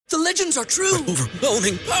The legends are true.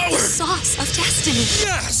 Overwhelming power! Sauce of destiny.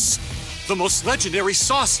 Yes! The most legendary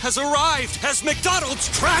sauce has arrived as McDonald's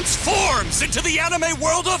transforms into the anime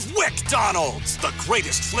world of WickDonald's. The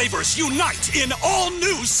greatest flavors unite in all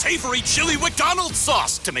new savory chili McDonald's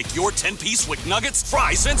sauce to make your 10-piece Wick Nuggets,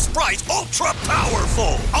 fries, and Sprite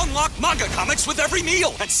ultra-powerful. Unlock manga comics with every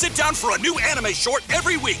meal and sit down for a new anime short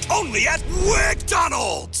every week only at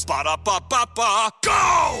WickDonald's. Ba-da-ba-ba-ba,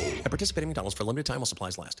 go! At participating McDonald's for a limited time while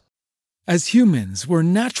supplies last. As humans, we're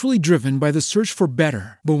naturally driven by the search for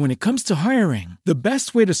better. But when it comes to hiring, the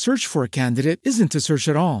best way to search for a candidate isn't to search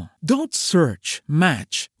at all. Don't search,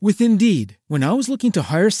 match with Indeed. When I was looking to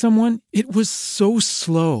hire someone, it was so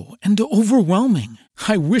slow and overwhelming.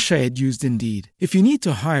 I wish I had used Indeed. If you need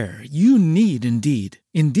to hire, you need Indeed.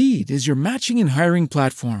 Indeed is your matching and hiring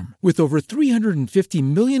platform with over 350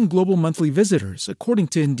 million global monthly visitors, according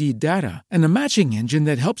to Indeed data, and a matching engine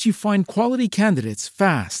that helps you find quality candidates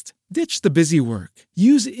fast. Ditch the busy work.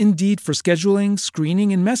 Use Indeed for scheduling,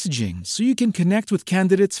 screening, and messaging so you can connect with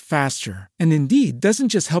candidates faster. And Indeed doesn't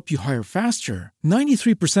just help you hire faster.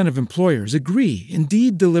 93% of employers agree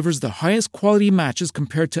Indeed delivers the highest quality matches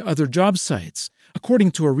compared to other job sites,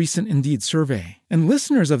 according to a recent Indeed survey. And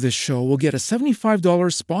listeners of this show will get a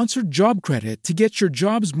 $75 sponsored job credit to get your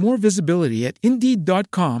jobs more visibility at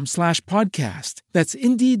Indeed.com/podcast. That's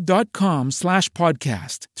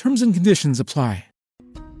Indeed.com/podcast. Terms and conditions apply.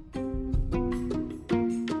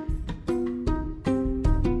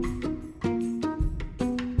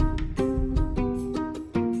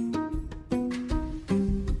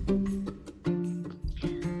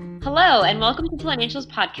 Hello, and welcome to Financials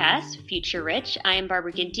Podcast, Future Rich. I am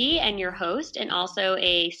Barbara Ginty, and your host, and also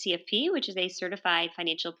a CFP, which is a Certified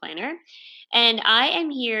Financial Planner. And I am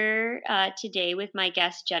here today with my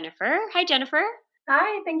guest, Jennifer. Hi, Jennifer.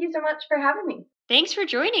 Hi, thank you so much for having me. Thanks for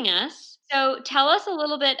joining us. So tell us a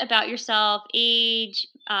little bit about yourself, age,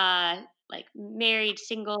 like married,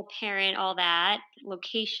 single, parent, all that,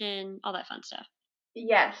 location, all that fun stuff.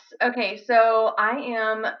 Yes. Okay, so I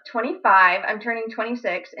am 25. I'm turning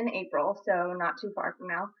 26 in April, so not too far from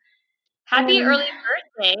now. Happy early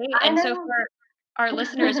birthday. And know. So for our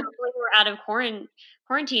listeners, hopefully we're out of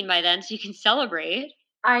quarantine by then so you can celebrate.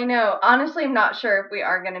 I know. Honestly, I'm not sure if we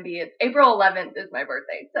are going to be. April 11th is my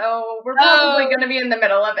birthday, so we're probably going to be in the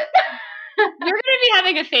middle of it. You're going to be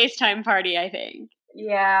having a FaceTime party, I think.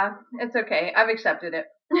 Yeah, it's okay. I've accepted it.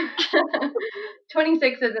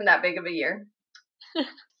 26 isn't that big of a year.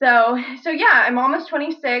 So yeah, I'm almost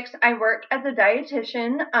 26. I work as a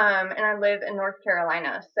dietitian, and I live in North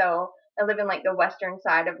Carolina. So I live in like the western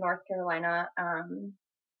side of North Carolina, and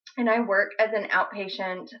I work as an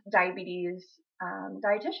outpatient diabetes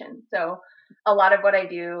dietitian. So a lot of what I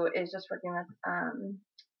do is just working with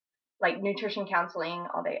like nutrition counseling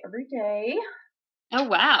all day, every day. Oh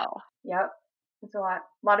wow! Yep, it's a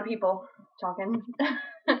lot of people talking.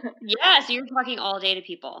 Yeah, so you're talking all day to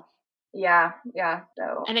people. Yeah.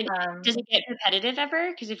 So, and then, does it get repetitive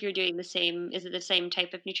ever? Because if you're doing is it the same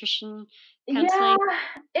type of nutrition counseling?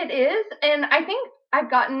 Yeah, it is. And I think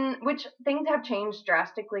which things have changed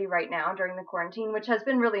drastically right now during the quarantine, which has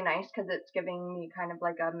been really nice because it's giving me kind of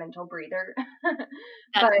like a mental breather.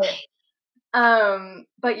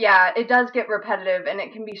 But yeah, it does get repetitive and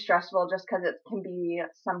it can be stressful just because it can be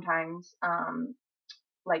sometimes,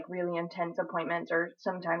 like really intense appointments or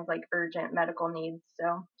sometimes like urgent medical needs.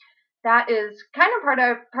 So that is kind of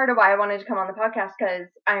part of why I wanted to come on the podcast, because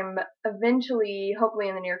I'm eventually, hopefully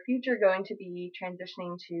in the near future, going to be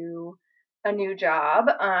transitioning to a new job.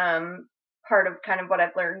 Part of kind of what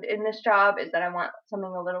I've learned in this job is that I want something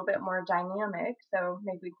a little bit more dynamic. So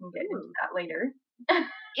maybe we can get into that later.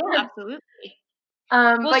 Yeah, absolutely.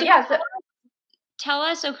 Tell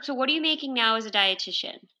us. So what are you making now as a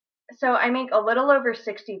dietitian? So I make a little over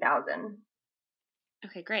 $60,000.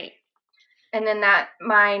 Okay, great. And then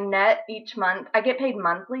my net each month, I get paid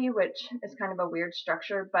monthly, which is kind of a weird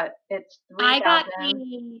structure, but it's $3,000. I got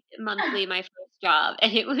paid monthly my first job,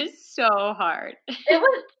 and it was so hard. It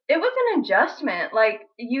was an adjustment. Like,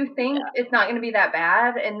 you think it's not going to be that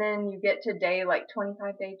bad, and then you get to day like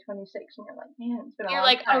 25, day 26, and you're like, man, it's been a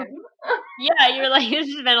long time. Yeah, you're like,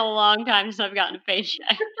 this has been a long time since I've gotten a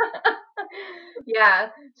paycheck. Yeah,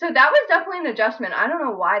 so that was definitely an adjustment. I don't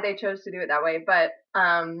know why they chose to do it that way, but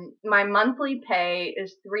my monthly pay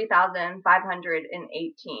is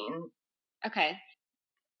 $3,518. Okay.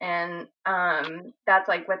 And that's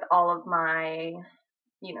like with all of my,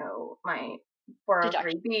 my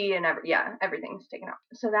 403B and everything's taken out.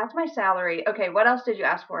 So that's my salary. Okay, what else did you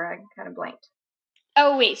ask for? I kind of blanked.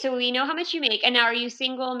 Oh wait, so we know how much you make, and now are you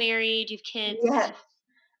single, married, you have kids? Yes.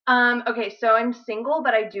 Okay, so I'm single,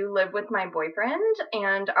 but I do live with my boyfriend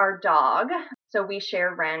and our dog. So we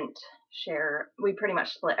share rent, we pretty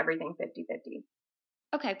much split everything 50-50.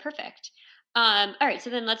 Okay, perfect. All right, so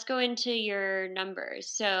then let's go into your numbers.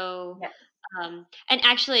 So, Yes. and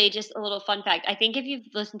actually, just a little fun fact. I think if you've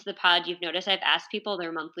listened to the pod, you've noticed I've asked people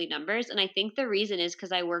their monthly numbers, and I think the reason is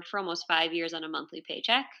because I worked for almost 5 years on a monthly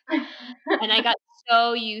paycheck. And I got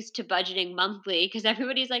so used to budgeting monthly because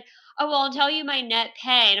everybody's like, "Oh, well, I'll tell you my net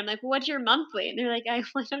pay," and I'm like, "Well, what's your monthly?" And they're like, "I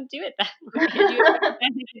don't do it that way. I do it every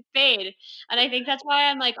time I get paid." And I think that's why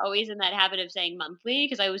I'm like always in that habit of saying monthly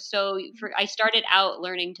because I started out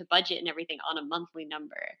learning to budget and everything on a monthly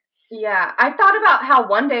number. Yeah, I thought about how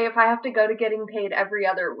one day if I have to go to getting paid every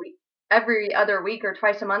other week or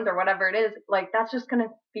twice a month or whatever it is, like that's just gonna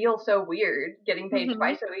feel so weird getting paid Hmm.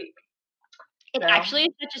 twice a week. It So actually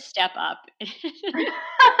is such a step up.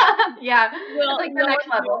 yeah, it's like the You'll next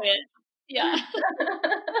enjoy level. it. Yeah.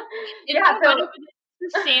 It's Yeah, so funny so 'cause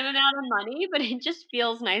it's the same amount of money, but it just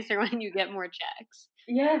feels nicer when you get more checks.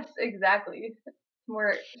 yes, exactly.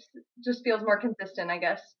 More just feels more consistent, I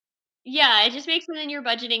guess. Yeah, it just makes it in your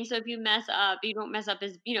budgeting, so if you mess up, you don't mess up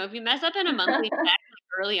if you mess up in a monthly check,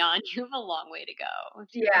 like, early on, you have a long way to go if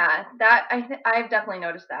you're Yeah, that I've definitely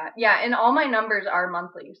noticed that. Yeah, and all my numbers are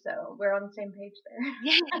monthly, so we're on the same page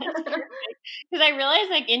Yeah, that's there. perfect. Because I realized,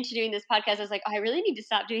 like, into doing this podcast, I was like, "Oh, I really need to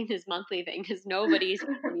stop doing this monthly thing because nobody's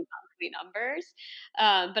giving me monthly numbers."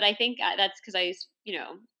 But I think, that's because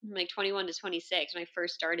from, like, 21 to 26, when I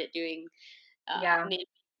first started doing, Yeah, managing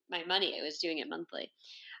my money, I was doing it monthly.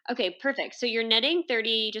 Okay, perfect. So you're netting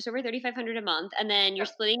just over 3,500 a month, and then you're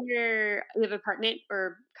splitting you have apartment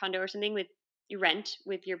or condo or something with your rent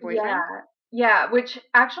with your yeah, boyfriend? yeah. Which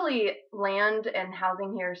actually, land and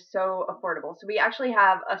housing here is so affordable. So we actually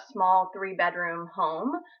have a small 3-bedroom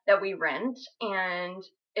home that we rent, and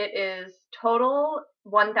it is total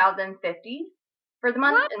 1,050 for the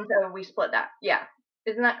month, What? and so we split that. Yeah,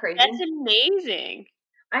 isn't that crazy? That's amazing.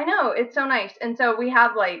 I know, it's so nice. And so we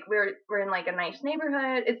have like we're in like a nice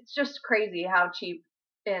neighborhood. It's just crazy how cheap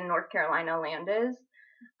in North Carolina land is.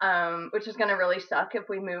 Which is gonna really suck if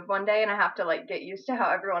we move one day and I have to like get used to how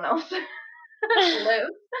everyone else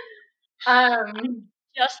lives. I Um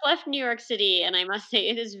just left New York City, and I must say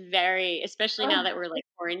it is especially now oh, that we're like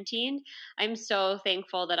quarantined, I'm so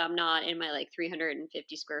thankful that I'm not in my like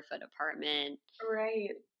 350 square foot apartment.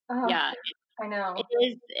 right. Oh, Yeah, I know.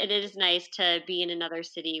 it is nice to be in another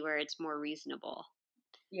city where it's more reasonable.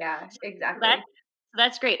 Yeah, So that's exactly. so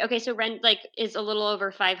that's great. Okay, so rent like is a little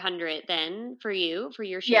over 500 then for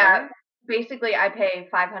your Yeah, share. basically I pay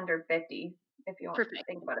 550 if you want to Perfect.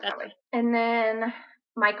 think about it that That's way. And then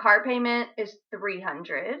my car payment is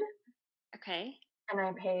 300 okay. and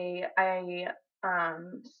I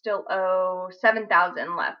still owe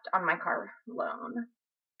 7,000 left on my car loan.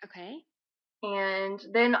 Okay. And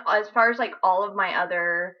then as far as like all of my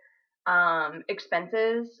other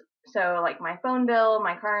expenses, so like my phone bill,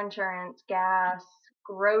 my car insurance, gas,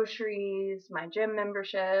 groceries, my gym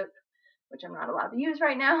membership, which I'm not allowed to use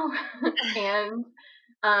right now, and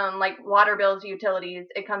like water bills, utilities,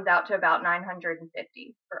 it comes out to about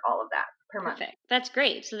 950 for all of that per month. Perfect. That's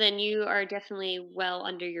great. So then you are definitely well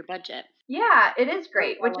under your budget. Yeah, it is Or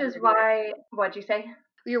great, well which is under your why, what'd you say?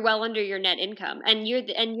 you're well under your net income. And your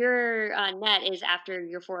net is after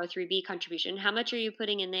your 403b contribution. How much are you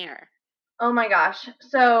putting in there? Oh my gosh.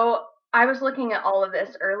 So I was looking at all of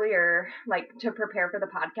this earlier, like to prepare for the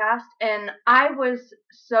podcast, and I was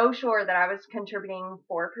so sure that I was contributing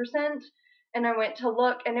 4%. And I went to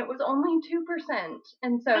look and it was only 2%.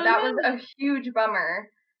 And so Oh that was no. a huge bummer.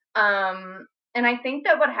 And I think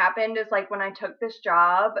that what happened is like when I took this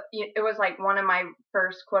job, it was like one of my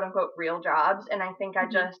first quote unquote real jobs. And I think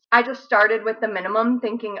Mhm. I just started with the minimum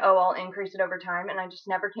thinking, oh, I'll increase it over time. And I just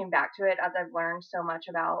never came back to it as I've learned so much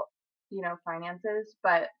about finances.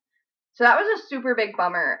 But so that was a super big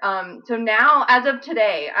bummer. So now, as of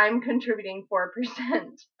today, I'm contributing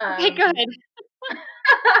 4%, Okay, good.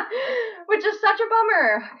 which is such a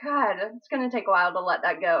bummer. God, it's gonna take a while to let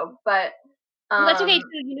that go. But Well, that's okay. um, So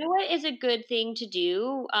you know what is a good thing to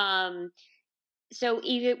do? So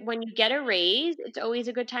even when you get a raise, it's always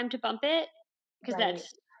a good time to bump it because right,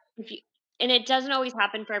 that's if you and it doesn't always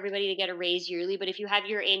happen for everybody to get a raise yearly, but if you have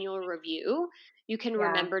your annual review, you can yeah,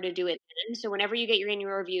 remember to do it then. So whenever you get your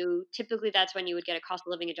annual review, typically that's when you would get a cost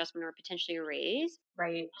of living adjustment or potentially a raise.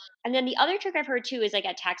 right, And then the other trick I've heard too is like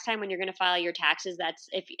at tax time when you're going to file your taxes, that's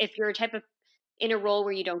if you're a type of in a role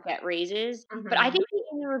where you don't get raises. But I hmm think the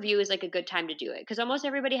annual review is like a good time to do it because almost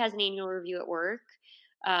everybody has an annual review at work.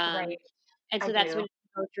 Um, right. and I so that's when do.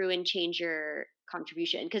 you go through and change your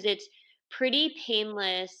contribution because it's pretty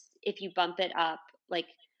painless if you bump it up. Like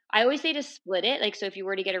I always say to split it. Like, so if you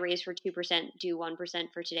were to get a raise for 2%, do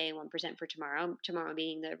 1% for today and 1% for tomorrow. Tomorrow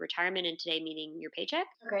being the retirement and today meaning your paycheck.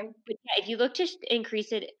 Okay. But yeah, if you look to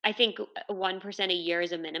increase it, I think 1% a year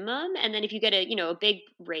is a minimum. And then if you get a big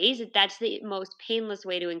raise, that's the most painless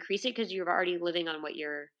way to increase it because you're already living on what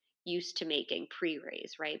you're used to making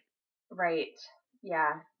pre-raise, right? Right.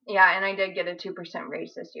 Yeah. Yeah, and I did get a 2%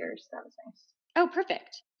 raise this year, so that was nice. Oh,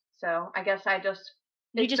 perfect. So I guess You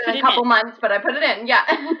it's just been put a it couple in. months, but I put it in. Yeah.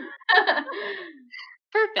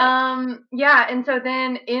 Perfect. Yeah, and so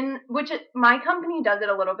then my company does it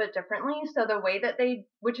a little bit differently. So the way that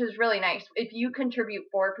which is really nice, if you contribute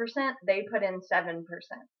 4%, they put in 7%.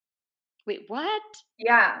 Wait, what?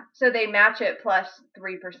 Yeah, so they match it plus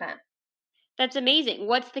 3%. That's amazing.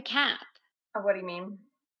 What's the cap? What do you mean?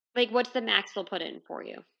 Like, what's the max they'll put in for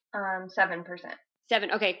you? 7%.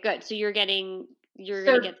 7. Okay, good. So you're gonna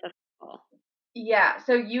So get the full. yeah,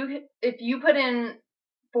 so if you put in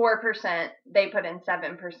 4%, they put in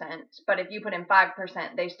 7%. But if you put in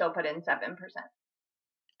 5%, they still put in 7%.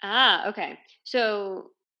 Ah, okay.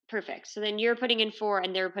 So perfect. So then you're putting in 4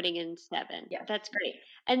 and they're putting in 7. Yes. That's great.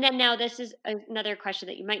 And then now this is another question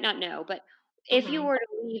that you might not know, but if you Mm-hmm. were to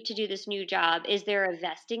leave to do this new job, is there a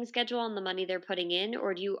vesting schedule on the money they're putting in,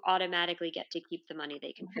 or do you automatically get to keep the money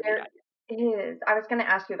they contribute There on? is. I was going to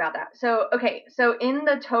ask you about that. So, okay. So in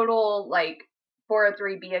the total,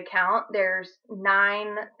 403B account, there's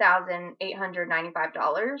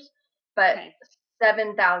 $9,895, but Okay.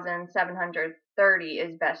 $7,730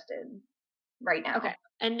 is vested right now. Okay.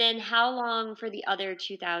 And then how long for the other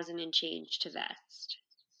 2,000 and change to vest?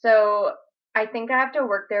 So I think I have to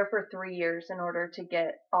work there for 3 years in order to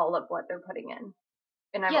get all of what they're putting in.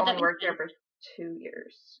 And I've Yeah, that only makes worked there sense. for 2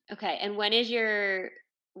 years. Okay. And when's your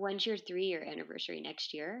 3-year anniversary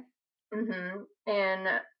next year? In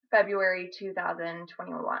February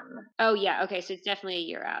 2021. Oh yeah, okay, so it's definitely a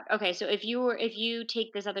year out. Okay, so if you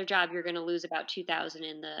take this other job, you're going to lose about 2,000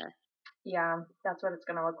 in the. Yeah, that's what it's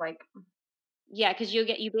going to look like. Yeah, because you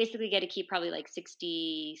basically get to keep probably like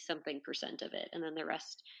 60 something percent of it, and then the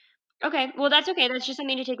rest. Okay, well that's okay. That's just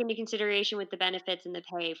something to take into consideration with the benefits and the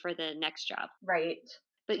pay for the next job. Right.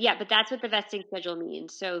 But yeah, but that's what the vesting schedule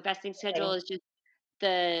means. So vesting schedule Okay. is just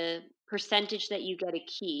the percentage that you get to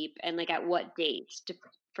keep and like at what dates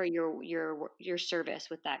for your service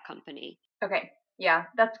with that company. Okay. Yeah,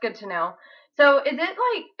 that's good to know. So is it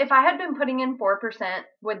like if I had been putting in 4%,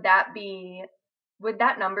 would that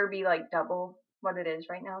number be like double what it is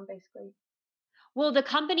right now, basically? Well, the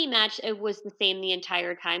company match, it was the same the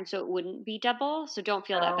entire time, so it wouldn't be double. So don't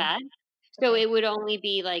feel that Oh, bad. So okay. it would only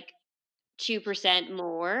be like 2%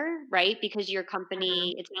 more, right? Because your Mhm.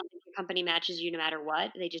 company, it's not like your company matches you no matter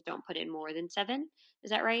what. They just don't put in more than 7. Is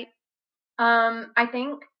that right? I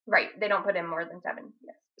think right. They don't put in more than 7.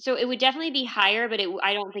 Yes. So it would definitely be higher, but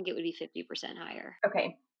I don't think it would be 50% higher.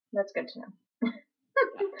 Okay. That's good to know. Yeah.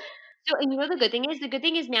 So, and the good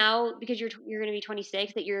thing is, now because you're going to be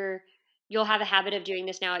 26, that you'll have a habit of doing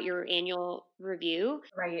this now at your annual review,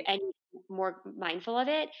 Right. and more mindful of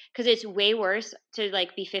it, because it's way worse to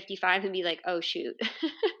like be 55 and be like, oh shoot.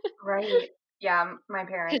 Right. Yeah, my 'Cause-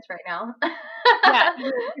 parents right now. yeah,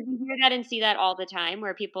 because you hear that and see that all the time,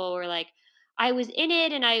 where people were like, I was in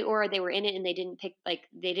it or they were in it and they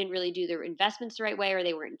didn't really do their investments the right way, or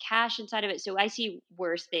they were in cash inside of it. So I see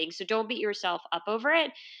worse things. So don't beat yourself up over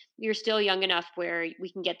it. You're still young enough where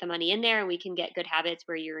we can get the money in there and we can get good habits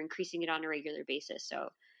where you're increasing it on a regular basis. So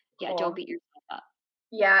yeah, don't Cool. beat yourself up.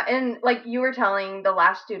 Yeah, and like you were telling the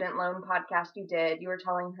last student loan podcast you did, you were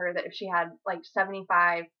telling her that if she had like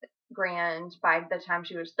 75 grand by the time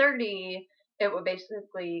she was 30, it would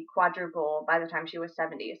basically quadruple by the time she was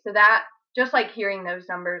 70. So that just like hearing those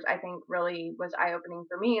numbers, I think really was eye opening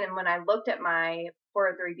for me. And when I looked at my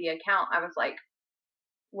 403B account, I was like,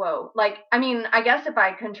 whoa. Like, I mean, I guess if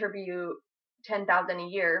I contribute 10,000 a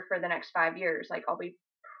year for the next 5 years, like I'll be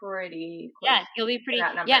pretty close Yeah, you'll be to pretty.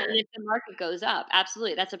 that number. Yeah, and if the market goes up,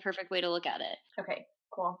 absolutely, that's a perfect way to look at it. Okay,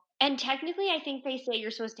 cool. And technically, I think they say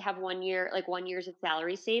you're supposed to have 1 year's of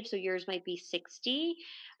salary saved, so yours might be 60.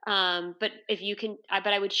 But if you can,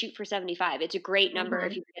 but I would shoot for 75. It's a great number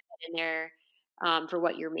if Mhm. you get that in there for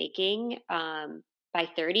what you're making by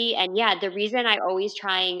 30. And yeah, the reason I always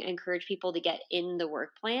try and encourage people to get in the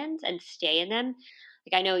work plans and stay in them,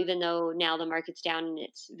 like I know even though now the market's down and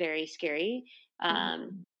it's very scary,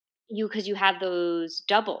 Mhm. because you have those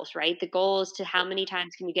doubles, right? The goal is to how many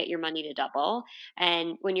times can you get your money to double?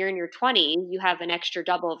 And when you're in your 20s, you have an extra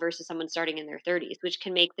double versus someone starting in their 30s, which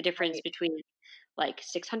can make the difference Right. between like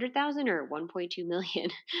 600,000 or 1.2 million.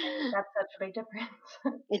 That's such a big difference.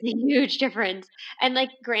 It's a huge difference. And like,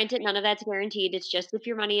 granted, none of that's guaranteed. It's just if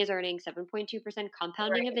your money is earning 7.2%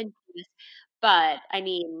 compounding of Right. interest. But I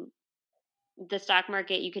mean, the stock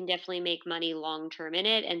market, you can definitely make money long term in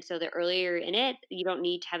it. And so the earlier in it, you don't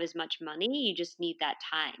need to have as much money. You just need that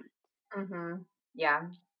time. Mhm. Yeah.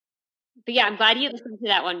 But yeah, For I'm glad sure. you listened to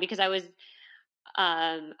that one because I was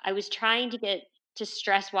trying to get to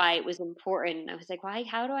stress why it was important. I was like, why?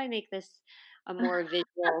 How do I make this a more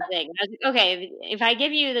visual thing? And I was like, okay, if I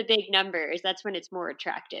give you the big numbers, that's when it's more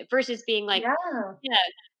attractive versus being like, Yeah. yeah,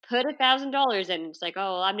 put $1,000 in. It's like,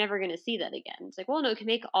 oh, well, I'm never going to see that again. It's like, well, no, it can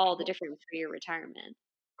make all the difference for your retirement.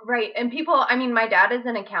 Right. And people, I mean, my dad is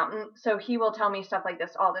an accountant, so he will tell me stuff like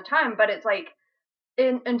this all the time, but it's like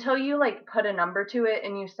until you like put a number to it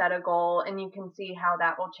and you set a goal and you can see how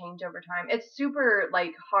that will change over time. It's super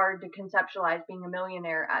like hard to conceptualize being a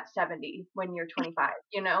millionaire at 70 when you're 25,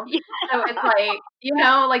 you know? Yeah. So it's like, you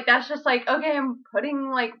know, like that's just like, okay, I'm putting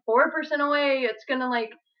like 4% away. It's going to like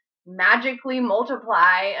magically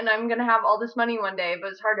multiply and I'm going to have all this money one day,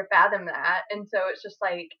 but it's hard to fathom that. And so it's just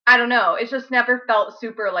like, I don't know. It's just never felt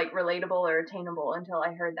super like relatable or attainable until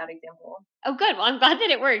I heard that example. Oh, good. Well, I'm glad that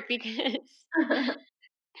it worked because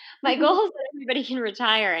my goal is that everybody can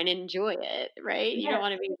retire and enjoy it, right? You don't Yes.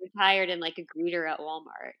 want to be retired and like a greeter at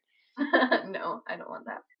Walmart. No, I don't want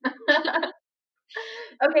that.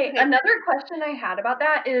 Okay, Okay. another question I had about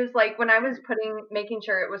that is like when I was making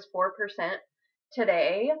sure it was 4%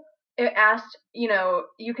 today, it asked, you know,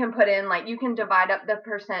 you can put in like you can divide up the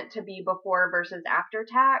percent to be before versus after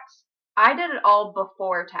tax. I did it all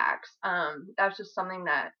before tax. That's just something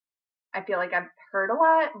that I feel like I've heard a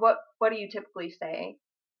lot. What do you typically say?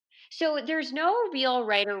 So there's no real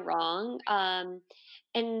right or wrong.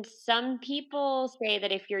 And some people say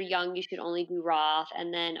that if you're young, you should only do Roth.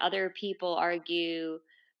 And then other people argue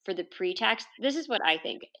for the pre-tax. This is what I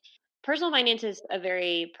think. Personal finance is a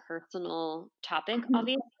very personal topic,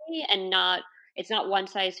 obviously, and it's not one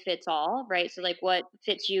size fits all, right? So like what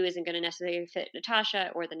fits you isn't going to necessarily fit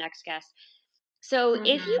Natasha or the next guest. So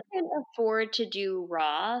if you Mhm. can afford to do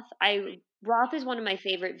Roth is one of my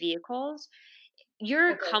favorite vehicles.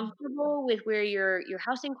 You're Okay. comfortable with where your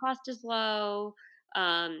housing cost is low,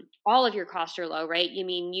 all of your costs are low, right? You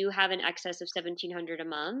mean you have an excess of 1,700 a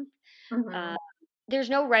month. Uh, Mhm. there's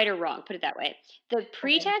no right or wrong, put it that way. The Okay.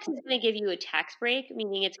 pre-tax is going to give you a tax break,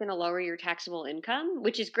 meaning it's going to lower your taxable income,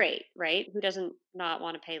 which is great, right? Who doesn't not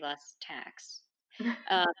want to pay less tax?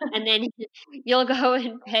 And then you'll go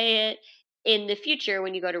and pay it in the future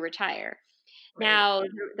when you go to retire. Right. Now,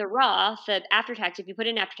 the Roth, the after tax, if you put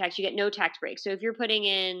in after tax, you get no tax break. So if you're putting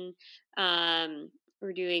in,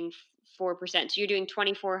 we're doing 4%, so you're doing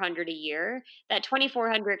 2,400 a year. That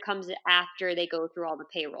 2,400 comes after they go through all the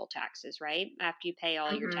payroll taxes, right? After you pay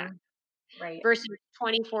all your tax. Mhm. Right. Versus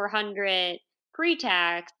 2,400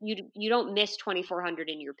 pre-tax, you don't miss 2,400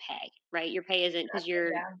 in your pay, right? Your pay isn't because Gotcha.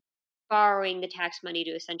 you're Yeah. borrowing the tax money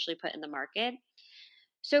to essentially put in the market.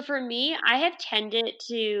 So for me, I have tended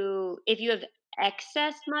to, if you have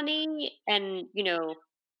excess money and,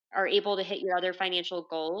 are able to hit your other financial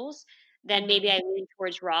goals, then maybe Mhm. I lean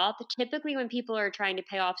towards Roth. Typically, when people are trying to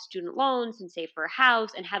pay off student loans and save for a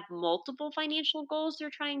house and have multiple financial goals they're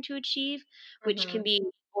trying to achieve, which can Mhm. be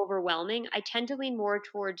overwhelming, I tend to lean more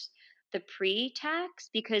towards the pre-tax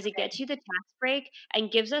because it gets Okay. you the tax break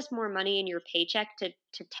and gives us more money in your paycheck to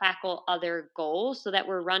tackle other goals so that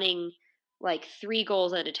we're running like three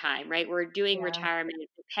goals at a time, right? We're doing Yeah. retirement,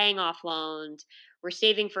 we're paying off loans, we're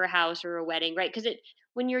saving for a house or a wedding, right? Because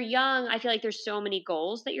when you're young, I feel like there's so many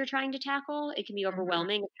goals that you're trying to tackle. It can be Mhm.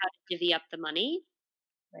 overwhelming of how to divvy up the money.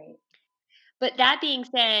 Right. But that being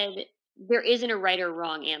said, there isn't a right or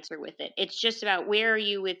wrong answer with it. It's just about where are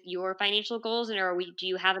you with your financial goals and do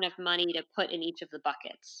you have enough money to put in each of the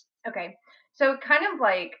buckets? Okay. So kind of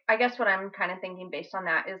like I guess what I'm kind of thinking based on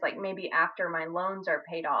that is like maybe after my loans are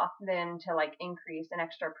paid off, then to like increase an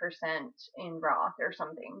extra percent in Roth or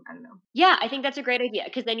something. I don't know. Yeah, I think that's a great idea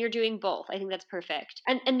because then you're doing both. I think that's perfect.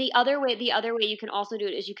 And the other way you can also do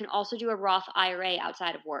it is you can also do a Roth IRA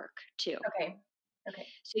outside of work too. Okay. Okay.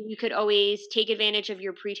 So you could always take advantage of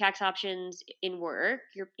your pre-tax options in work,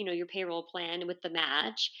 your payroll plan with the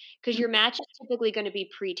match, because Mhm. your match is typically going to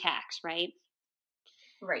be pre-tax, right?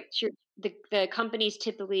 Right. So the companies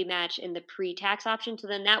typically match in the pre-tax option. So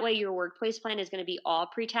then that way your workplace plan is going to be all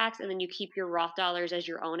pre-tax, and then you keep your Roth dollars as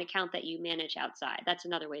your own account that you manage outside. That's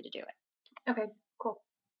another way to do it. Okay. Cool.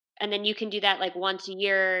 And then you can do that like once a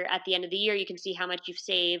year. At the end of the year, you can see how much you've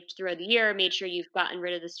saved throughout the year, made sure you've gotten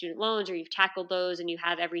rid of the student loans or you've tackled those and you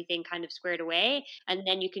have everything kind of squared away. And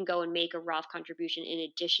then you can go and make a Roth contribution in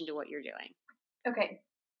addition to what you're doing. Okay.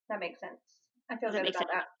 That makes sense. I feel Does that good make about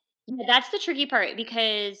sense? that. Yeah, that's the tricky part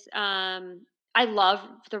because I love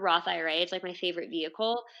the Roth IRA. It's like my favorite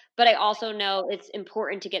vehicle, but I also know it's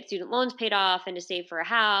important to get student loans paid off and to save for a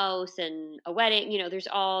house and a wedding. There's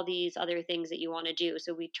all these other things that you want to do.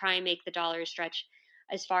 So we try and make the dollars stretch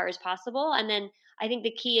as far as possible. And then I think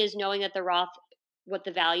the key is knowing that the Roth, what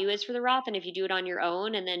the value is for the Roth. And if you do it on your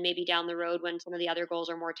own, and then maybe down the road when some of the other goals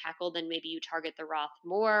are more tackled, then maybe you target the Roth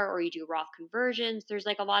more or you do Roth conversions. There's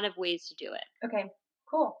like a lot of ways to do it. Okay,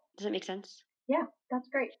 cool. Does that make sense? Yeah, that's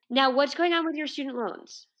great. Now, what's going on with your student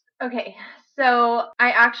loans? Okay, so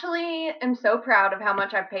I actually am so proud of how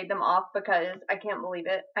much I've paid them off because I can't believe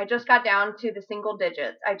it. I just got down to the single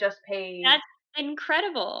digits. I just paid. That's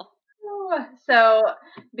incredible. So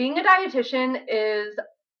being a dietitian is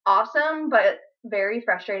awesome, but very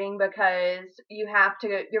frustrating because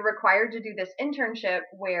you're required to do this internship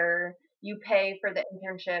where you pay for the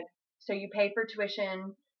internship. So you pay for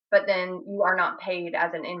tuition, but then you are not paid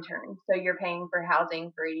as an intern. So you're paying for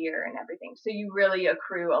housing for a year and everything. So you really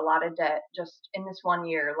accrue a lot of debt just in this 1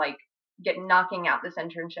 year, like knocking out this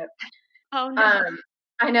internship. Oh no.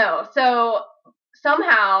 I know. So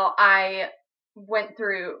somehow I went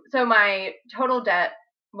through, so my total debt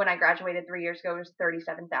when I graduated 3 years ago was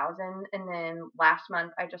 $37,000, and then last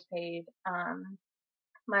month I just paid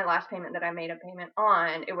my last payment that I made a payment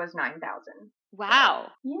on. It was $9,000.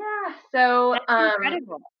 Wow. Yeah. So That's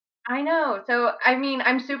incredible. I know. So I mean,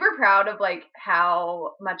 I'm super proud of like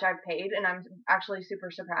how much I've paid, and I'm actually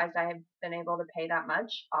super surprised I have been able to pay that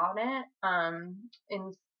much on it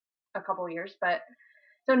in a couple years. But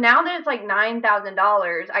so now that it's like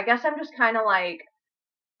 $9,000, I guess I'm just kind of like,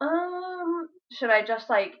 should I just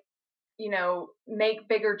like, make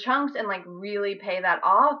bigger chunks and like really pay that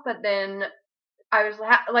off? But then I was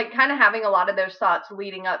like kind of having a lot of those thoughts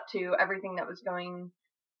leading up to everything that was going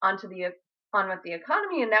on with the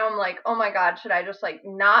economy, and now I'm like, oh my God, should I just like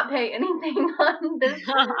not pay anything on this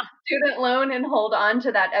student loan and hold on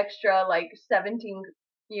to that extra like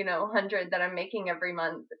 1,700 that I'm making every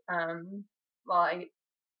month, while I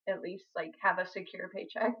at least like have a secure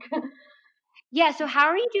paycheck. Yeah. So how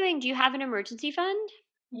are you doing? Do you have an emergency fund?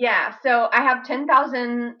 Yeah, so I have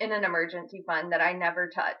 10,000 in an emergency fund that I never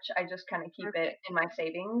touch. I just kind of keep it in my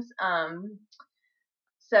savings.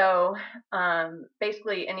 So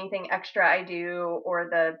basically anything extra I do or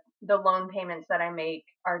the loan payments that I make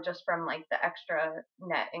are just from like the extra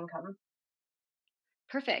net income.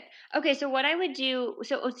 Perfect. Okay, so what I would do,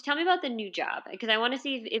 so tell me about the new job because I want to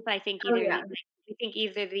see if I think Oh either yeah. you think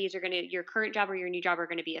either of these are going to, your current job or your new job are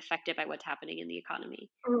going to be affected by what's happening in the economy.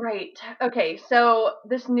 Right. Okay. So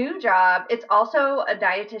this new job, it's also a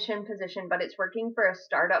dietitian position, but it's working for a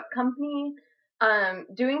startup company,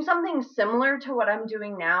 doing something similar to what I'm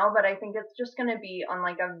doing now, but I think it's just going to be on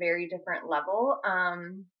like a very different level.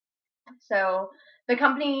 So the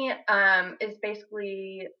company is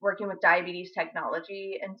basically working with diabetes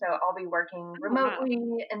technology, and so I'll be working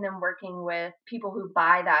remotely and then working with people who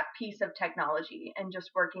buy that piece of technology and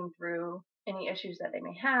just working through any issues that they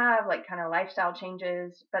may have, like kind of lifestyle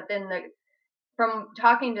changes. But then from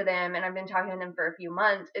talking to them, and I've been talking to them for a few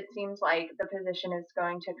months, it seems like the position is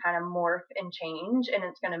going to kind of morph and change, and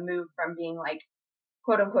it's going to move from being like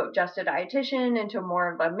quote unquote just a dietitian into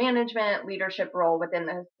more of a management leadership role within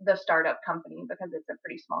the startup company because it's a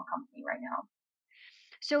pretty small company right now.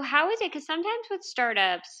 So how is it? Because sometimes with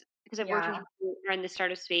startups, because I've worked with Yeah. people who are in the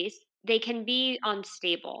startup space, they can be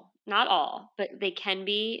unstable. Not all, but they can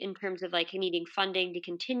be in terms of like needing funding to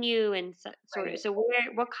continue and sort of. Right. So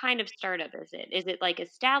what kind of startup is it? Is it like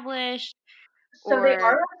established So they or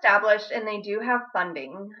are established and they do have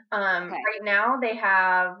funding. okay? Right now they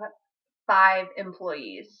have 5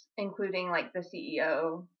 employees, including like the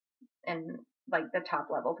CEO and like the top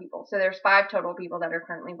level people. So there's 5 total people that are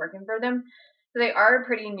currently working for them. So they are a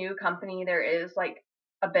pretty new company. There is like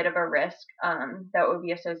a bit of a risk that would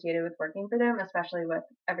be associated with working for them, especially with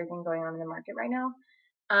everything going on in the market right now.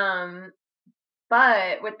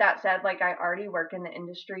 But with that said, like I already work in the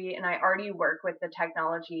industry and I already work with the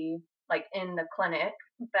technology like in the clinic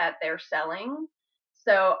that they're selling.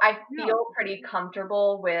 So I feel pretty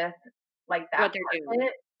comfortable with like that What they're part doing. of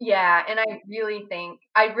it. Yeah, and I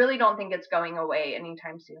really don't think it's going away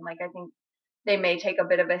anytime soon. Like I think they may take a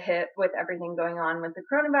bit of a hit with everything going on with the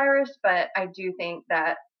coronavirus, but I do think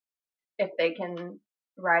that if they can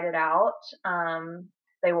ride it out,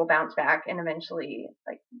 they will bounce back and eventually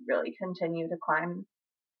like really continue to climb.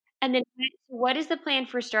 And then what is the plan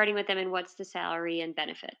for starting with them, and what's the salary and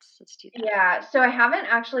benefits? Let's do that. Yeah, so I haven't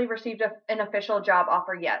actually received an official job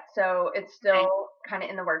offer yet, so it's Okay. still kind of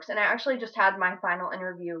in the works. And I actually just had my final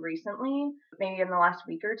interview recently, maybe in the last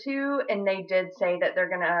week or two, and they did say that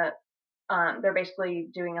they're basically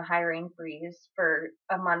doing a hiring freeze for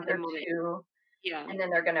a month For the or moment. two, Yeah. and then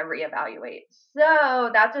they're gonna reevaluate.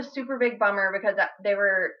 So that's a super big bummer because they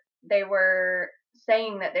were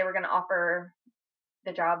saying that they were gonna offer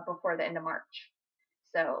the job before the end of March.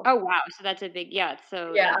 So Oh, wow. So that's a big, yeah.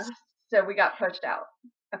 So yeah, that's, so we got pushed out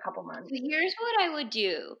a couple months. so here's what I would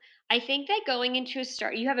do. I think that going into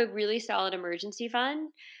you have a really solid emergency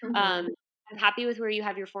fund. Um, Mhm. I'm happy with where you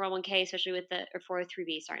have your 401k, especially with the, or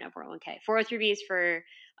 403b, sorry, not 401k. 403b is for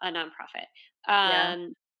a nonprofit. Yeah.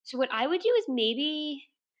 So what I would do is maybe,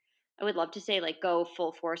 I would love to say like go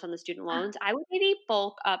full force on the student loans. I would maybe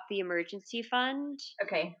bulk up the emergency fund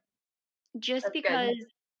Okay, just that's good. because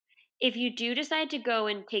if you do decide to go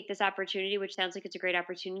and take this opportunity, which sounds like it's a great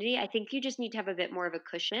opportunity, I think you just need to have a bit more of a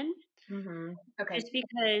cushion Mhm. Okay. just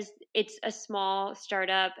because it's a small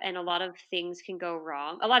startup and a lot of things can go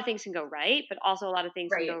wrong. A lot of things can go right, but also a lot of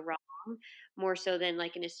things can go Right. wrong more so than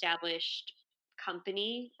like an established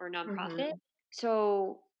company or nonprofit. Mhm.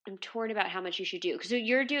 So I'm torn about how much you should do. So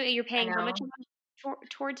you're I paying how much a know. month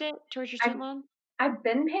towards it, towards your I've student loan? I've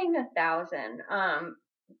been paying 1,000.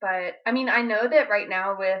 But I mean, I know that right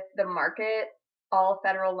now with the market, all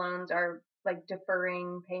federal loans are like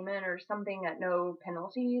deferring payment or something at no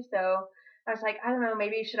penalty. So I was like, I don't know,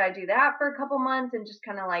 maybe should I do that for a couple months and just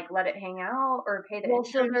kind of like let it hang out or pay the Well,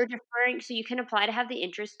 so they're interest? deferring, so you can apply to have the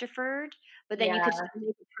interest deferred, but then you could Yeah. still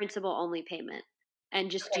make a principal only payment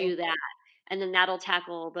and just Okay. do that. And then that'll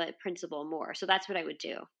tackle the principal more. So that's what I would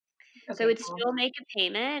do. So Okay, it's cool. still make a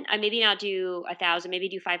payment. I maybe not do 1,000, maybe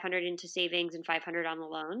do 500 into savings and 500 on the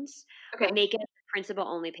loans, but Okay. make it a principal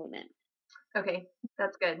only payment. Okay,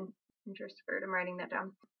 that's good. Interest deferred. I'm writing that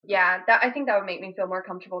down. Yeah, that I think that would make me feel more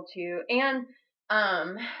comfortable too. And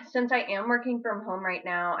um, since I am working from home right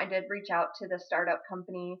now, I did reach out to the startup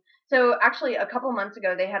company. So actually, a couple months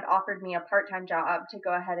ago, they had offered me a part-time job to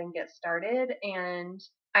go ahead and get started, and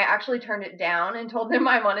I actually turned it down and told them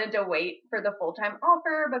I wanted to wait for the full-time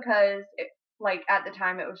offer because, like at the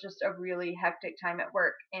time, it was just a really hectic time at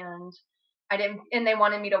work, and I didn't, and they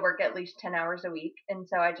wanted me to work at least 10 hours a week. And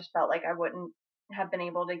so I just felt like I wouldn't have been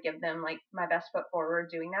able to give them like my best foot forward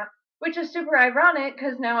doing that, which is super ironic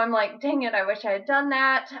because now I'm like, dang it, I wish I had done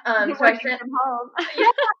that. You're So I working sent, from home. yeah,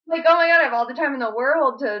 like, oh my God, I have all the time in the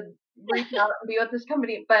world to reach out and be with this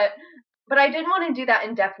company. But I didn't want to do that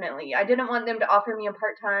indefinitely. I didn't want them to offer me a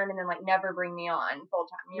part time and then like never bring me on full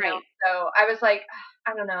time, you know? Right. So I was like,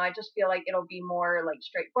 I don't know. I just feel like it'll be more like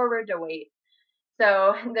straightforward to wait.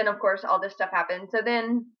 So then, of course, all this stuff happened. So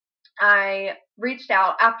then I reached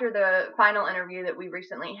out after the final interview that we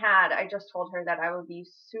recently had. I just told her that I would be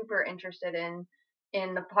super interested in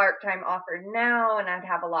the part-time offer now, and I'd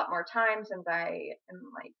have a lot more time since I am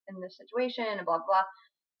like in this situation and blah blah.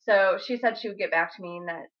 So she said she would get back to me and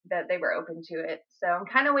that they were open to it. So I'm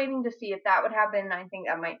kind of waiting to see if that would happen. I think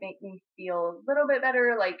that might make me feel a little bit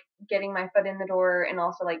better, like getting my foot in the door and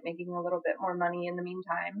also like making a little bit more money in the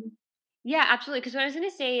meantime. Yeah, absolutely. Because what I was going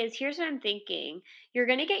to say is here's what I'm thinking. You're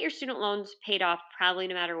going to get your student loans paid off probably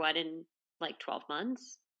no matter what in like 12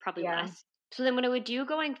 months, probably Yeah. less. So then what I would do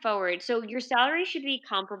going forward, so your salary should be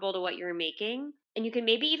comparable to what you're making. And you can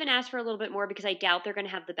maybe even ask for a little bit more because I doubt they're going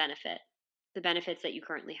to have the benefits that you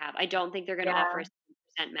currently have. I don't think they're going to offer a Yeah.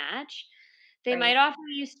 7% match. They Right. might offer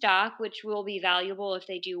you stock, which will be valuable if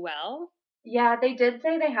they do well, Yeah, they did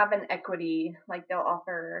say they have an equity, like they'll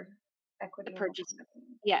offer a equity in the purchase.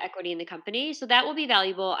 company. Yeah, equity in the company. So that will be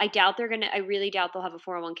valuable. I really doubt they'll have a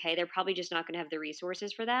 401k. They're probably just not going to have the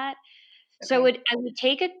resources for that. So Okay. I would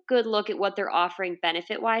take a good look at what they're offering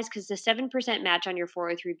benefit wise because the 7% match on your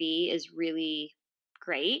 403b is really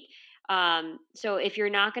great. So if you're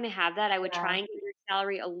not going to have that, I would Yeah. try and get your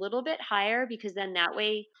salary a little bit higher because then that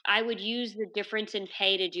way I would use the difference in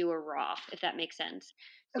pay to do a Roth, if that makes sense.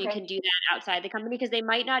 So you Okay. can do that outside the company because they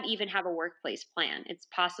might not even have a workplace plan. It's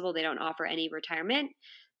possible they don't offer any retirement.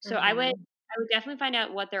 So Mhm. I would definitely find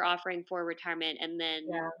out what they're offering for retirement and then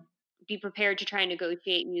Yeah. be prepared to try and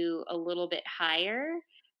negotiate you a little bit higher.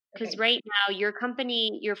 Because Okay. right now your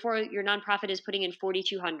company, your nonprofit is putting in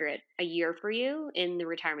 4,200 a year for you in the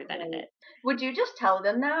retirement Right. benefit. Would you just tell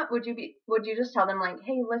them that? Would you just tell them like,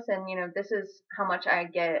 "Hey, listen, this is how much I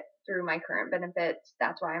get through my current benefits.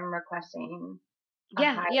 That's why I'm requesting a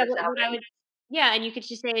Yeah, yeah. higher What I salary." would, yeah, and you could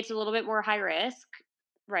just say it's a little bit more high risk,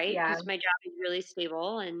 right? Yeah. Because my job is really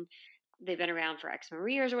stable, and they've been around for X number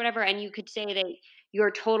of years or whatever. And you could say that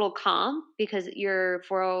your total comp, because your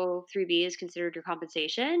 403B is considered your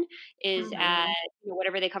compensation, is at Mhm.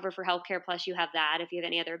 whatever they cover for healthcare, plus you have that if you have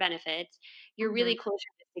any other benefits, you're Mhm. really closer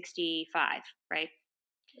to 65, right?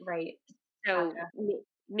 Right. So Gotcha.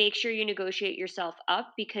 make sure you negotiate yourself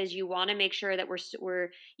up, because you want to make sure that we're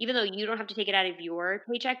even though you don't have to take it out of your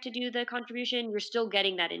paycheck to do the contribution, you're still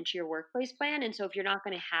getting that into your workplace plan. And so if you're not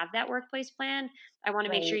going to have that workplace plan, I want to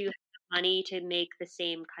make sure Right. you have the money to make the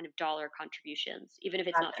same kind of dollar contributions, even if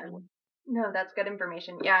it's not through Gotcha. work. No, that's good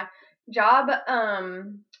information. Yeah. Job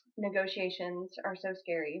negotiations are so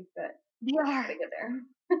scary, but They gotta are. get there.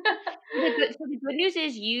 So the good news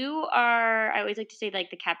is you are, I always like to say, like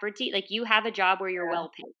the catbird seat, like you have a job where you're Yeah. well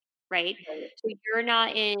paid, right? Right. So you're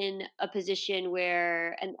not in a position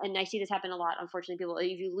where, and I see this happen a lot, unfortunately, people,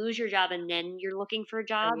 if you lose your job and then you're looking for a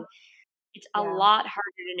job, Right. it's a Yeah. lot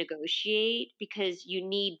harder to negotiate because you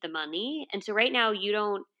need the money. And so right now you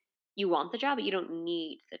want the job, but you don't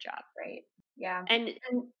need the job. Right. Yeah. And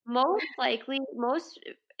And most likely, most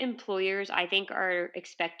employers, I think, are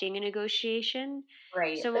expecting a negotiation.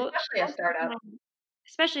 right. So Especially a most of the startup. time,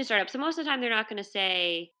 especially a startup. So most of the time, they're not going to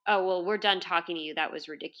say, "Oh, well, we're done talking to you. That was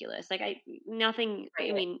ridiculous." Like nothing. I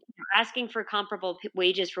Right. mean, asking for comparable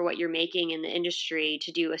wages for what you're making in the industry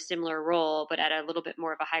to do a similar role, but at a little bit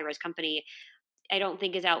more of a high rise company, I don't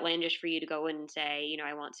think is outlandish for you to go in and say,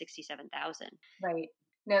 I want 67,000. Right.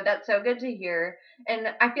 No, that's so good to hear. And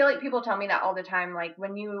I feel like people tell me that all the time. Like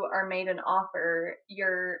when you are made an offer,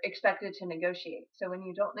 you're expected to negotiate. So when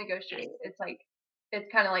you don't Yes. negotiate,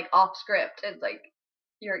 it's kind of like off script. It's like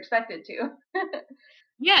you're expected to.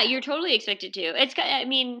 Yeah, you're totally expected to. I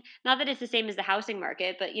mean, not that it's the same as the housing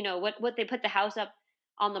market, but what they put the house up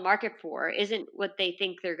on the market for isn't what they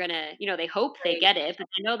think they're gonna. They hope they Right. get it, but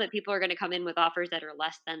they know that people are gonna come in with offers that are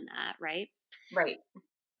less than that, right? Right.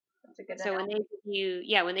 That's a good So when they analogy. give you,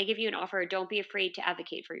 yeah, when they give you an offer, don't be afraid to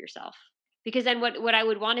advocate for yourself. Because then what I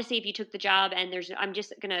would want to see if you took the job and I'm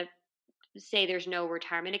just gonna say there's no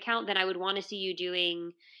retirement account, then I would want to see you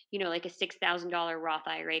doing, like a $6,000 Roth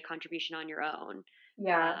IRA contribution on your own.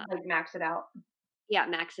 Yeah. Uh, Like max it out. yeah,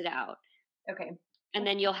 max it out. Okay. And That's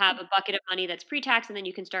then you'll have a bucket of money that's pre-tax, and then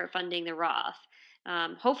you can start funding the Roth.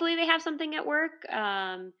 Hopefully they have something at work.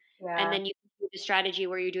 And yeah. then you can do the strategy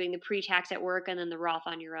where you're doing the pre-tax at work and then the Roth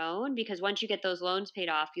on your own, because once you get those loans paid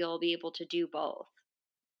off, you'll be able to do both.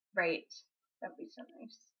 Right. That'd be so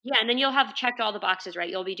nice. Yeah, and then you'll have checked all the boxes, right?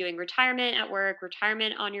 You'll be doing retirement at work,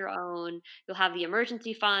 retirement on your own. You'll have the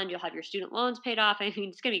emergency fund. You'll have your student loans paid off. I mean,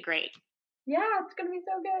 it's going to be great. Yeah, it's gonna be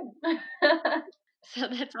so good. So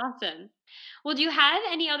that's awesome. Well, do you have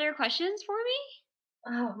any other questions for me?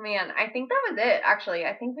 Oh man, I think that was it actually.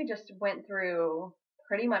 I think we just went through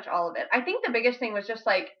pretty much all of it. I think the biggest thing was just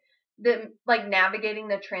like the like navigating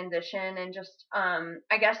the transition and just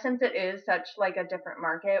I guess since it is such like a different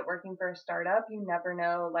market working for a startup, you never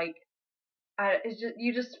know like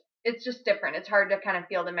it's just different. It's hard to kind of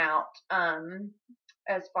feel them out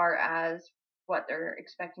as far as what they're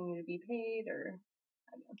expecting you to be paid or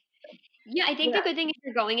I don't know. Yeah, I think the Yeah, good thing is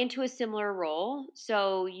you're going into a similar role,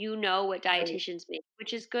 so you know what right, dietitians make,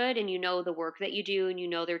 which is good, and you know the work that you do, and you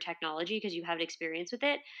know their technology because you have experience with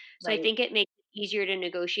it. So I right. think it makes it easier to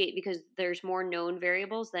negotiate because there's more known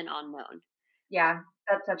variables than unknown. Yeah,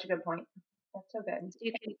 that's such a good point. That's so good. So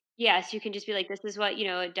you can, yes, you can just be like, this is what, a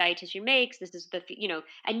dietitian makes. This is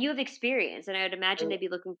and you have experience. And I would imagine Right. they'd be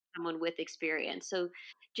looking for someone with experience. So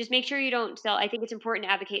just make sure you don't sell. I think it's important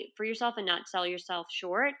to advocate for yourself and not sell yourself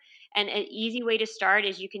short. And an easy way to start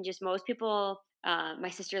is you can just, most people, my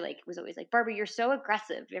sister was always like, Barbara, you're so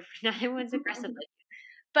aggressive. Not everyone's aggressive.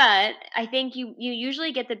 But I think you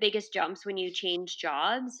usually get the biggest jumps when you change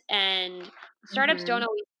jobs, and startups don't Mhm.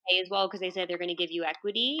 always pay as well because they say they're going to give you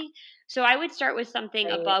equity. So I would start with something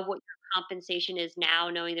Right. above what your compensation is now,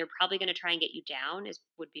 knowing they're probably going to try and get you down is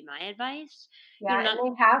would be my advice. Yeah, Not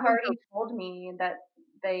and they have already told me that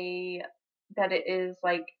they that it is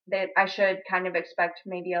like that I should kind of expect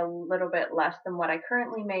maybe a little bit less than what I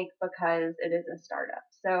currently make because it is a startup.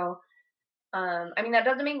 So, I mean that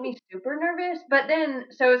doesn't make me super nervous, but then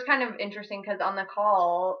so it's kind of interesting because on the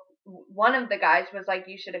call one of the guys was like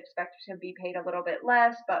you should expect to be paid a little bit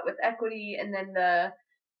less but with equity, and then the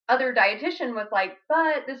other dietitian was like,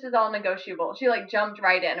 but this is all negotiable. She like jumped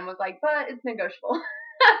right in and was like, but it's negotiable.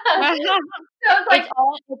 So it's it's like,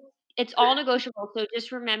 all it's all negotiable. So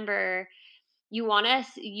just remember,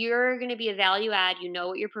 you're going to be a value add. You know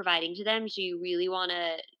what you're providing to them, so you really want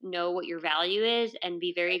to know what your value is and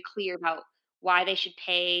be very clear about why they should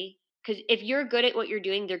pay, because if you're good at what you're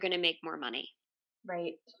doing, they're going to make more money.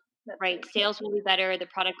 right. Right. Sales will be better. The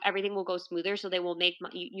product, everything will go smoother. So they will make,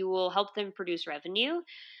 you will help them produce revenue.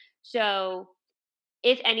 So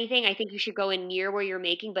if anything, I think you should go in near where you're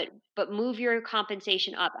making, but move your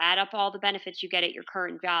compensation up. Add up all the benefits you get at your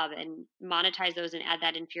current job and monetize those and add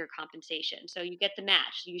that into your compensation. So you get the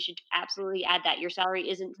match. So you should absolutely add that. Your salary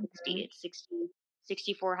isn't 60, it's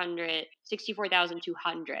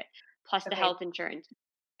 64,200 plus the health insurance.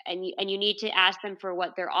 And you need to ask them for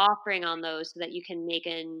what they're offering on those so that you can make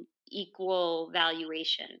an equal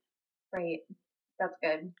valuation. Right. That's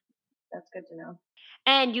good. That's good to know.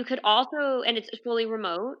 And you could also, and it's fully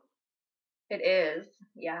remote. It is,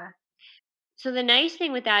 yeah. So the nice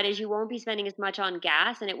thing with that is you won't be spending as much on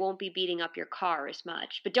gas and it won't be beating up your car as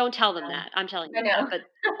much. But don't tell them that. I'm telling you that. But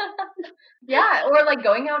yeah, or like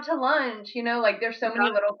going out to lunch, like there's so many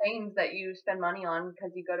little things that you spend money on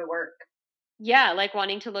because you go to work. Yeah, like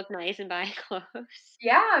wanting to look nice and buying clothes.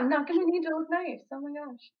 Yeah, I'm not going to need to look nice. Oh my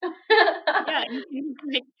gosh. Yeah,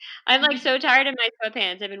 I'm like so tired of my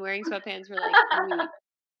sweatpants. I've been wearing sweatpants for like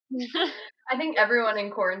 3 weeks. I think everyone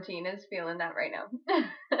in quarantine is feeling that right now. Yeah,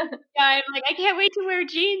 I'm like, I can't wait to wear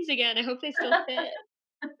jeans again. I hope they still fit.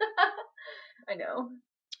 I know.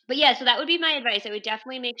 But yeah, so that would be my advice. I would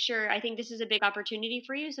definitely make sure, I think this is a big opportunity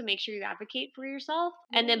for you, so make sure you advocate for yourself.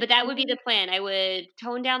 And then, but that would be the plan. I would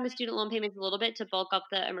tone down the student loan payments a little bit to bulk up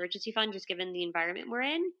the emergency fund, just given the environment we're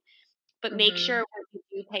in. But make sure what you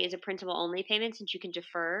do pay is a principal only payment, since you can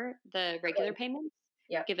defer the regular payments,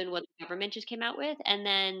 given what the government just came out with. And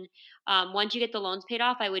then once you get the loans paid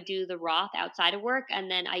off, I would do the Roth outside of work.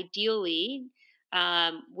 And then ideally,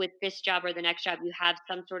 with this job or the next job, you have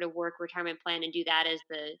some sort of work retirement plan and do that as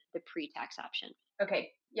the pre-tax option.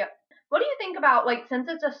 Okay. Yep. What do you think about, like, since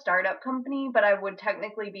it's a startup company, but I would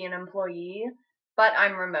technically be an employee, but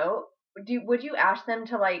I'm remote, would you ask them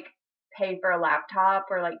to, like, pay for a laptop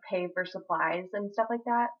or, like, pay for supplies and stuff like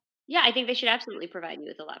that? Yeah, I think they should absolutely provide you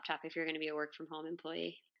with a laptop if you're going to be a work from home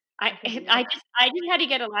employee. I just had to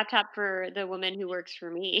get a laptop for the woman who works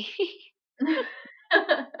for me.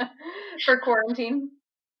 For quarantine?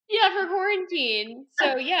 Yeah, for quarantine.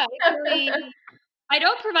 So yeah, I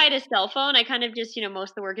don't provide a cell phone. I kind of just,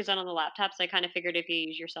 most of the work is done on the laptop. So I kind of figured if you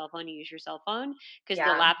use your cell phone, you use your cell phone, because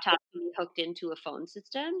the laptop can be hooked into a phone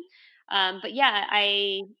system. But yeah,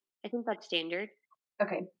 I think that's standard.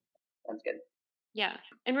 Okay, that's good. Yeah.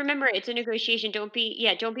 And remember, it's a negotiation. Don't be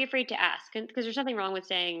afraid to ask, because there's nothing wrong with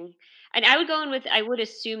saying, and I would go in with, I would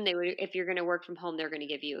assume they would, if you're going to work from home, they're going to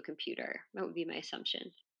give you a computer. That would be my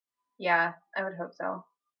assumption. Yeah, I would hope so.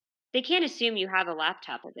 They can't assume you have a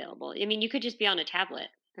laptop available. I mean, you could just be on a tablet,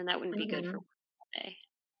 and that wouldn't be good for one day.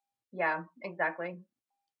 Yeah, exactly.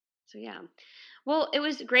 So yeah. Well, it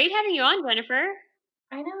was great having you on, Jennifer.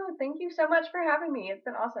 I know. Thank you so much for having me. It's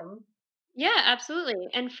been awesome. Yeah, absolutely.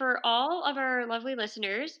 And for all of our lovely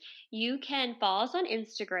listeners, you can follow us on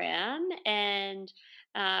Instagram, and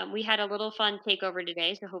we had a little fun takeover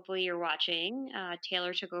today, so hopefully you're watching.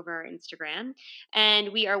 Taylor took over our Instagram,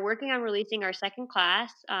 and we are working on releasing our second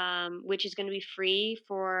class, which is going to be free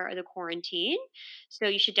for the quarantine. So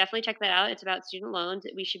you should definitely check that out. It's about student loans.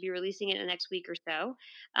 We should be releasing it in the next week or so.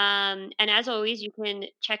 And as always, you can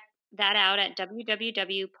check that out at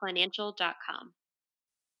www.planancial.com.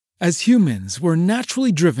 As humans, we're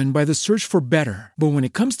naturally driven by the search for better. But when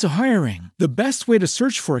it comes to hiring, the best way to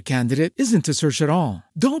search for a candidate isn't to search at all.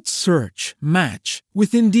 Don't search, match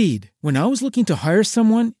with Indeed. When I was looking to hire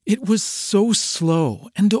someone, it was so slow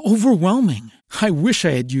and overwhelming. I wish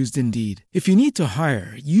I had used Indeed. If you need to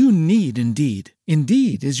hire, you need Indeed.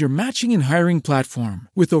 Indeed is your matching and hiring platform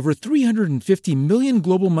with over 350 million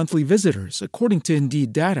global monthly visitors, according to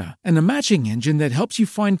Indeed data, and a matching engine that helps you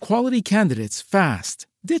find quality candidates fast.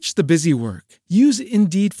 Ditch the busy work. Use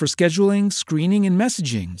Indeed for scheduling, screening, and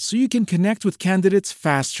messaging so you can connect with candidates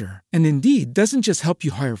faster. And Indeed doesn't just help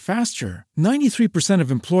you hire faster. 93%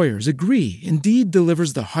 of employers agree Indeed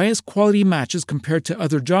delivers the highest quality matches compared to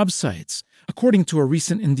other job sites, according to a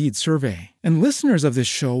recent Indeed survey. And listeners of this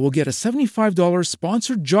show will get a $75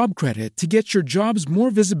 sponsored job credit to get your jobs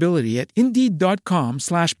more visibility at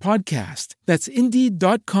Indeed.com/podcast. That's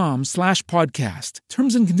Indeed.com/podcast.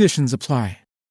 Terms and conditions apply.